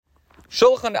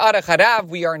Shulchan Aruch Harav,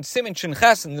 we are in Siman Shin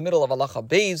Ches in the middle of Halacha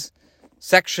Beis,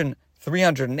 section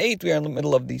 308. We are in the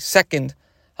middle of the second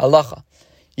halacha.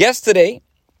 Yesterday,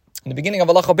 in the beginning of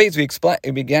Halacha Beis,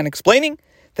 we began explaining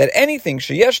that anything,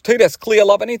 sheyesh teres kli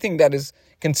alav, anything that is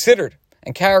considered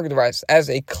and characterized as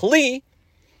a kli,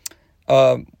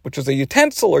 which is a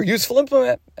utensil or useful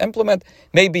implement,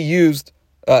 may be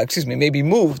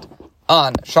moved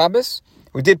on Shabbos.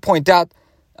 We did point out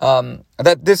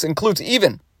that this includes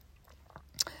even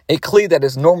a kli that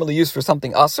is normally used for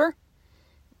something aser,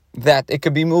 that it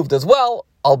could be moved as well,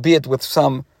 albeit with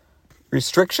some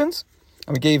restrictions.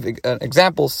 And we gave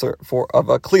examples of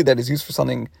a kli that is used for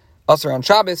something aser on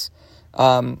Shabbos.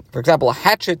 For example, a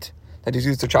hatchet that is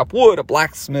used to chop wood, a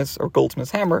blacksmith's or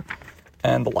goldsmith's hammer,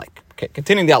 and the like. Okay,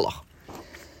 continuing the halacha.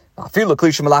 The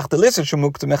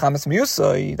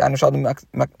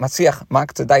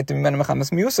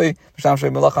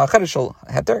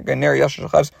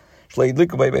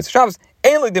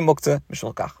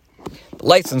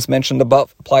license mentioned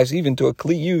above applies even to a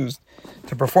kli used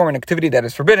to perform an activity that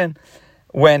is forbidden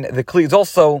when the kli is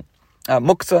also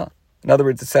muktzah. In other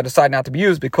words, it's set aside not to be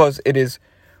used because it is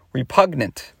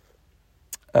repugnant.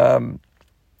 The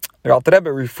Alter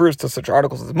Rebbe refers to such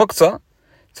articles as muktzah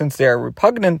since they are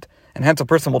repugnant, and hence a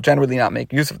person will generally not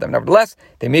make use of them. Nevertheless,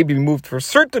 they may be removed for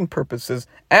certain purposes,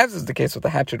 as is the case with a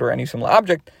hatchet or any similar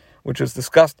object, which is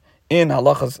discussed in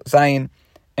halachas Zayin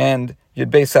and Yud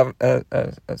Beis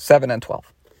 7 and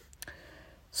 12.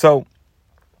 So,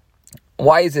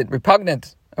 why is it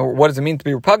repugnant, or what does it mean to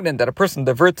be repugnant, that a person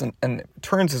diverts and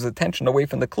turns his attention away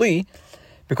from the kli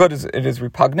because it is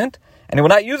repugnant, and he will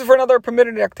not use it for another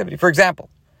permitted activity? For example,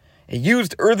 a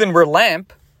used earthenware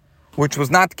lamp, which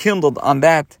was not kindled on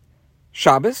that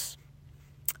Shabbos.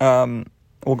 We'll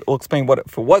explain what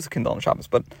if it was kindled on Shabbos,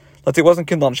 but let's say it wasn't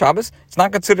kindled on Shabbos. It's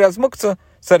not considered as muktzah,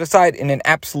 set aside in an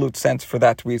absolute sense for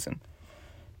that reason.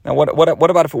 Now, what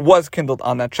about if it was kindled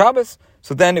on that Shabbos?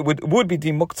 So then it would be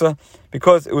deemed muktzah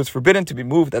because it was forbidden to be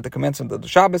moved at the commencement of the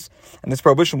Shabbos, and this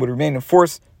prohibition would remain in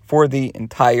force for the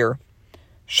entire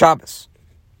Shabbos.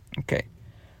 Okay.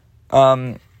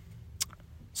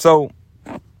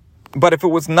 But if it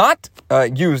was not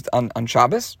used on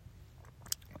Shabbos,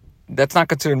 that's not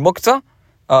considered muktzah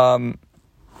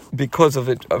because of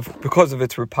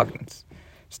its repugnance.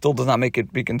 Still does not make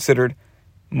it be considered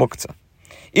muktzah.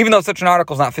 Even though such an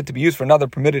article is not fit to be used for another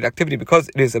permitted activity because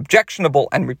it is objectionable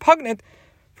and repugnant,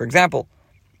 for example,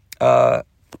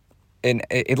 in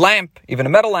a lamp, even a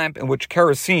metal lamp in which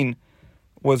kerosene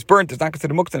was burnt, is not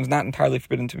considered muktzah and is not entirely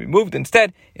forbidden to be moved.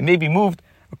 Instead, it may be moved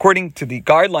according to the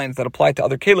guidelines that apply to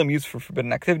other kelim used for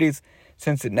forbidden activities,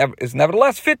 since it is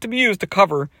nevertheless fit to be used to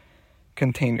cover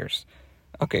containers.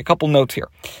 Okay, a couple notes here.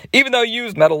 Even though a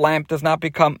used metal lamp does not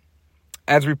become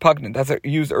as repugnant as a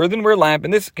used earthenware lamp,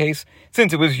 in this case,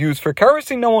 since it was used for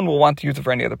kerosene, no one will want to use it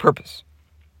for any other purpose.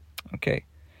 Okay.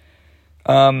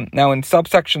 Now in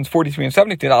subsections 43 and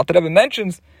 72, the Alter Rebbe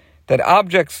mentions that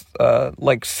objects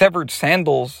like severed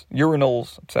sandals,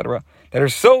 urinals, etc., that are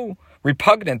so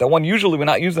repugnant that one usually would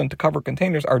not use them to cover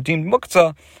containers are deemed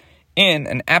muktzah in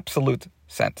an absolute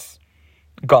sense.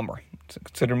 Gomer. It's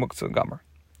considered muktzah gomer.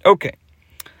 Okay.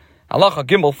 Halacha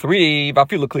Gimel 3.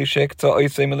 Vafilu kli shekta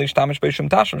oisei milishtamesh beishum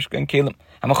tashmish gen kelim.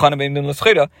 Hamachana beimdim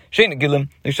l'schira shein gilim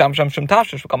lisham sham shum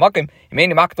tashmish v'kamakim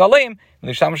imeni makt v'aleim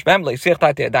lisham shmem leisiach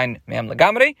tate adain mehem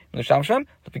legamrei lisham shmem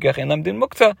lepikach en lemdin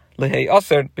muktzah lehei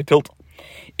aser betilt.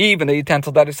 Even a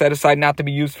utensil that is set aside not to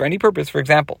be used for any purpose, for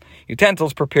example,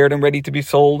 utensils prepared and ready to be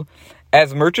sold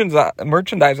as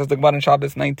merchandise, as the Gemara in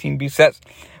Shabbos 19b says,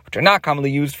 which are not commonly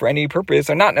used for any purpose,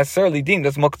 are not necessarily deemed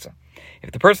as muktzah.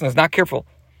 If the person is not careful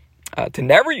to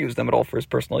never use them at all for his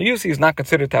personal use, he is not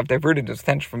considered to have diverted his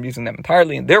attention from using them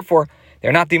entirely, and therefore they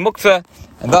are not deemed muktzah,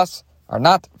 and thus are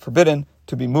not forbidden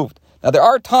to be moved. Now, there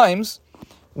are times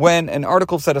when an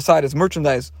article set aside as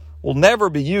merchandise will never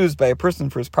be used by a person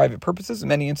for his private purposes. In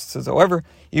many instances, however,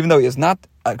 even though he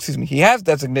has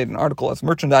designated an article as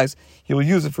merchandise, he will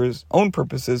use it for his own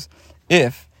purposes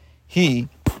if he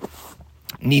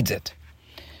needs it.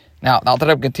 Now, the Alter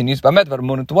Rebbe continues, what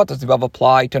does the above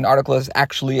apply to an article that is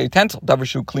actually a utensil?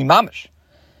 Davershu kli mamish.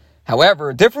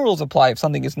 However, different rules apply if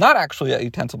something is not actually a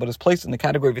utensil, but is placed in the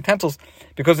category of utensils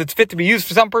because it's fit to be used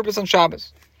for some purpose on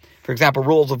Shabbos. For example,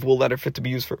 rolls of wool that are fit to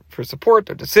be used for support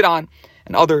or to sit on,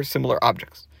 and other similar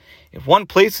objects. If one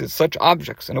places such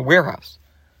objects in a warehouse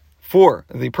for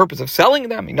the purpose of selling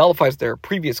them, he nullifies their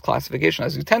previous classification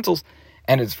as utensils,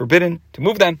 and is forbidden to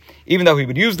move them, even though he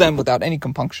would use them without any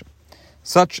compunction.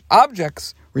 Such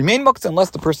objects remain muktzah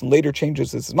unless the person later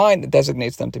changes his mind and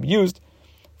designates them to be used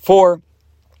for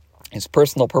his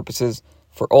personal purposes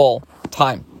for all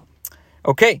time.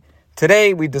 Okay,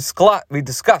 Today we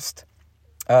discussed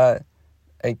a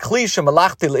kli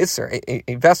shemalachti le'isr,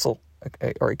 a vessel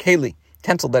or a keli,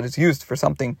 utensil that is used for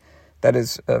something that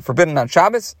is forbidden on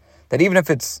Shabbos. That even if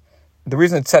the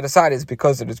reason it's set aside is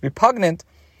because it is repugnant,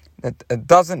 that it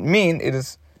doesn't mean it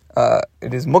is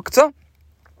muktzah.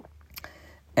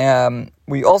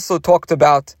 We also talked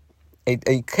about a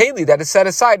keli that is set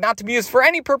aside not to be used for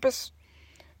any purpose.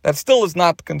 That still is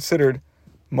not considered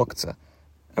muktzah.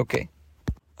 Okay.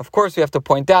 Of course, we have to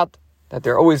point out that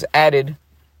there are always added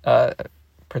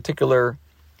particular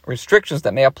restrictions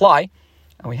that may apply,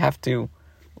 and we have to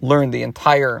learn the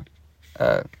entire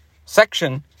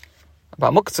section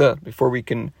about muktzah before we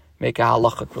can make a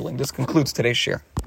halachic ruling. This concludes today's share.